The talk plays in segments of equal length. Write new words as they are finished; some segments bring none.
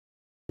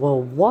Well,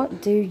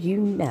 what do you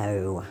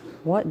know?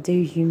 What do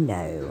you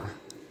know?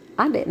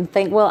 I didn't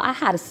think, well, I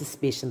had a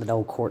suspicion that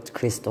old Quartz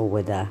Crystal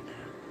would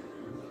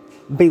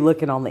be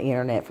looking on the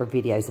internet for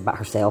videos about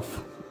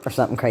herself or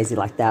something crazy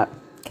like that.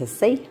 Because,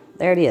 see,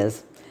 there it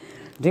is.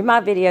 Do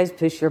my videos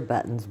push your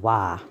buttons?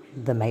 Why?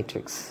 The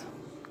Matrix.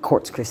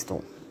 Quartz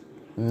Crystal.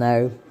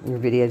 No, your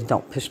videos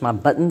don't push my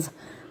buttons.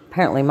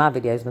 Apparently, my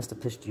videos must have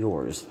pushed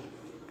yours.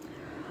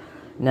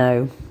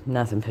 No,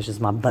 nothing pushes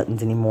my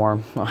buttons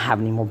anymore. I don't have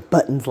any more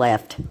buttons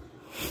left.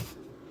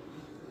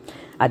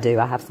 I do.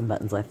 I have some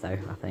buttons left, though,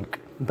 I think.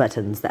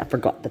 Buttons that I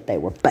forgot that they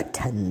were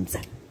buttons.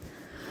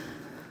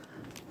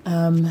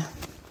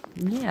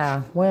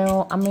 Yeah,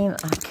 well, I mean,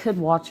 I could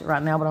watch it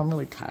right now, but I'm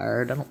really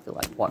tired. I don't feel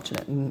like watching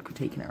it and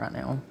critiquing it right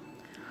now.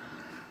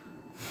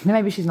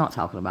 Maybe she's not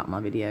talking about my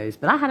videos,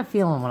 but I had a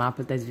feeling when I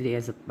put those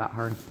videos about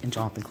her and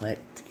Jonathan Kleck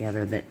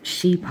together that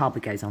she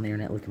probably goes on the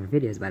internet looking for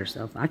videos about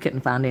herself. I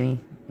couldn't find any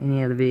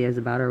other videos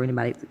about her or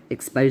anybody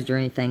exposed her or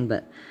anything,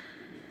 but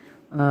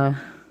I'm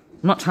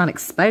not trying to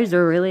expose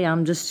her, really.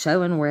 I'm just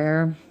showing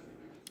where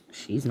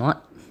she's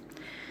not,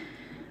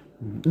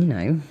 you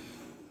know,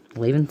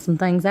 leaving some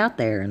things out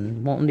there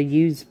and wanting to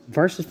use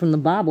verses from the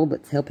Bible,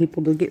 but tell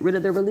people to get rid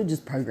of their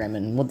religious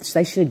programming. Well,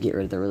 they should get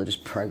rid of their religious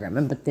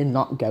programming, but then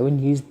not go and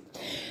use...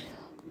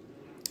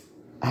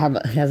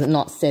 Has it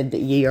not said that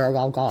ye are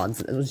all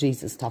gods? It was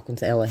Jesus talking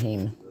to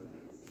Elohim.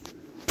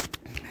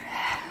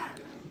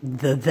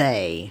 The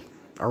they,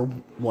 or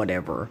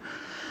whatever.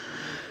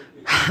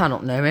 I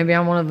don't know. Maybe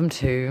I'm one of them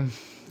too.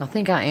 I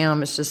think I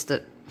am. It's just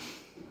that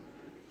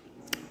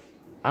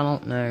I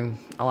don't know.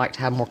 I like to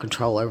have more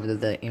control over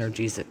the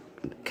energies that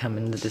come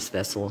into this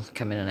vessel,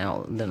 come in and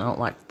out. Then I don't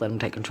like to let them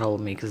take control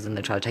of me, because then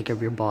they try to take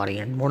over your body.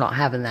 And we're not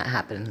having that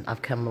happen.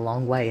 I've come a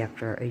long way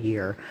after a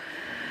year.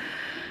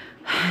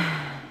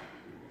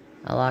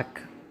 I like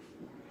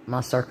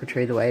my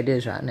circuitry the way it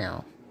is right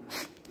now.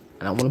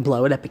 I don't want to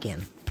blow it up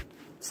again.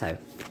 So,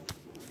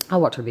 I'll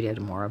watch her video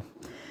tomorrow.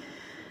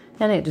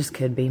 And it just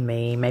could be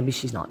me. Maybe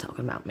she's not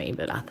talking about me,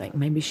 but I think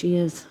maybe she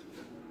is.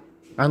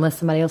 Or unless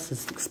somebody else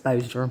has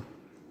exposed her,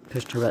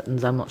 pushed her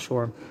buttons, I'm not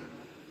sure.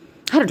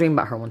 I had a dream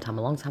about her one time,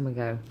 a long time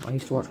ago. I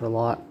used to watch her a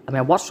lot. I mean,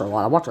 I watched her a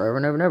lot. I watch her over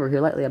and over and over.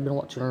 Here lately, I've been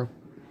watching her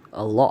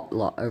a lot,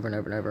 over and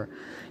over and over.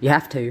 You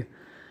have to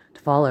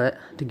follow it,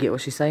 to get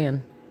what she's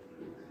saying.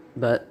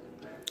 But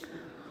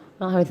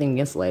I don't have anything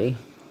against the lady.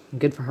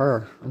 Good for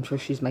her. I'm sure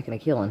she's making a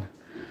killing.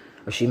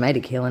 Or she made a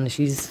killing.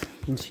 She's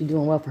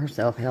doing well for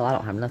herself. Hell, I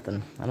don't have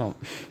nothing. I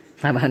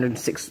have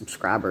 106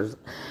 subscribers.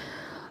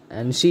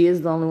 And she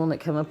is the only one that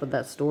came up with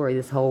that story.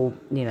 This whole,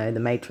 you know, the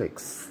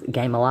Matrix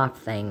game of life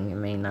thing. I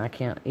mean,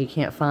 you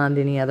can't find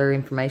any other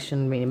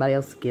information anybody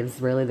else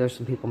gives, really. There's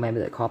some people maybe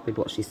that copied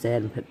what she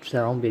said and put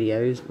their own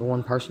videos. The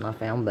one person I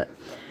found, but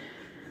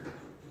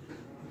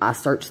I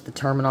searched the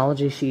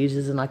terminology she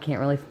uses and I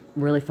can't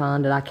really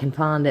find it. I can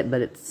find it,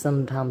 but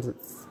sometimes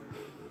it's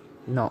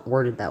not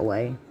worded that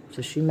way.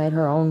 So she made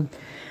her own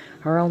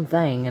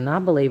thing, and I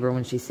believe her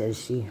when she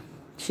says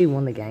she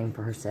won the game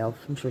for herself.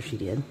 I'm sure she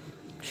did.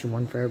 She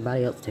won for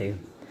everybody else too.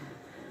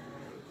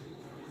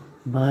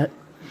 But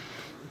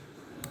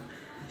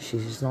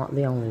she's just not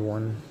the only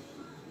one.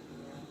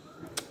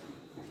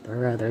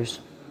 There are others.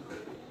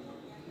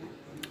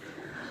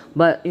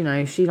 But, you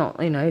know, she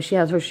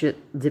has her shit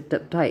zipped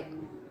up tight.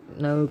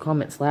 No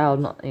comments allowed,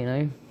 not, you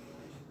know.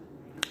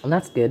 And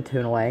that's good, too,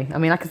 in a way. I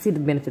mean, I can see the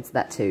benefits of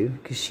that, too.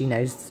 Because she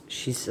knows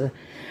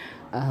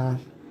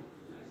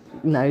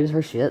knows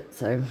her shit.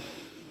 So,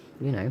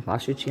 you know, why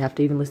should she have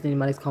to even listen to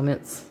anybody's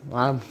comments?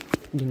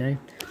 You know.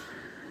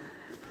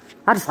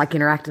 I just like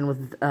interacting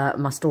with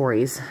my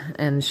stories.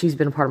 And she's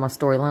been a part of my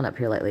storyline up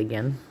here lately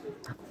again.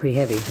 Pretty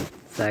heavy.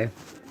 So,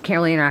 can't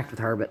really interact with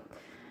her, but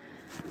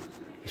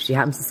if she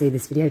happens to see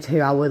this video too,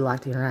 I would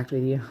like to interact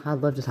with you.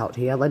 I'd love to talk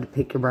to you. I'd love to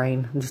pick your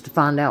brain just to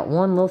find out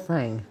one little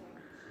thing.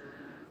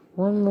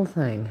 One little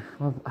thing.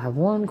 I have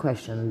one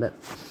question, but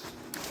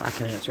I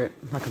can answer it.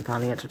 I can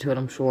find the answer to it.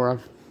 I'm sure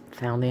I've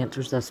found the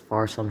answers thus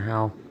far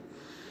somehow.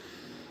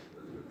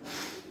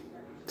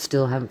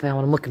 Still haven't found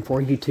what I'm looking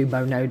for. YouTube,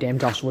 oh no, damn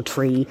Joshua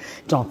Tree.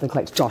 Jonathan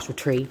Kleck's Joshua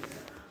Tree.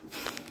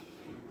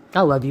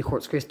 I love you,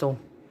 Quartz Crystal.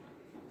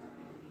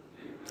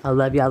 I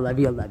love you, I love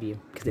you, I love you.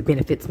 Because it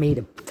benefits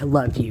me to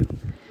love you.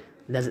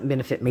 It doesn't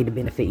benefit me to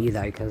benefit you,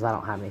 though, because I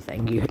don't have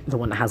anything. You're the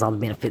one that has all the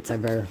benefits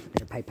over in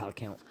your PayPal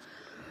account.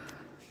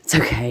 It's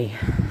okay.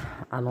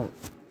 I don't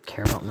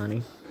care about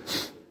money.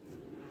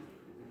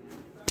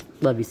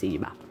 Love you, see you,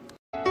 bye.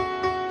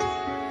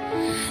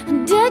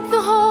 Deck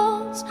the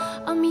halls,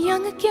 I'm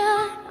young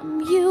again,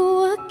 I'm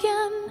you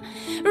again.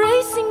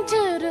 Racing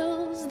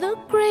turtles, the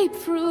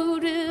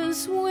grapefruit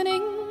is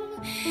winning.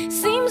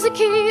 Seems to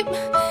keep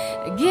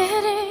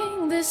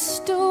getting this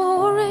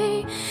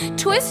story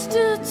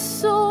twisted,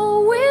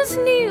 so is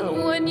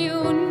Neil when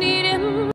you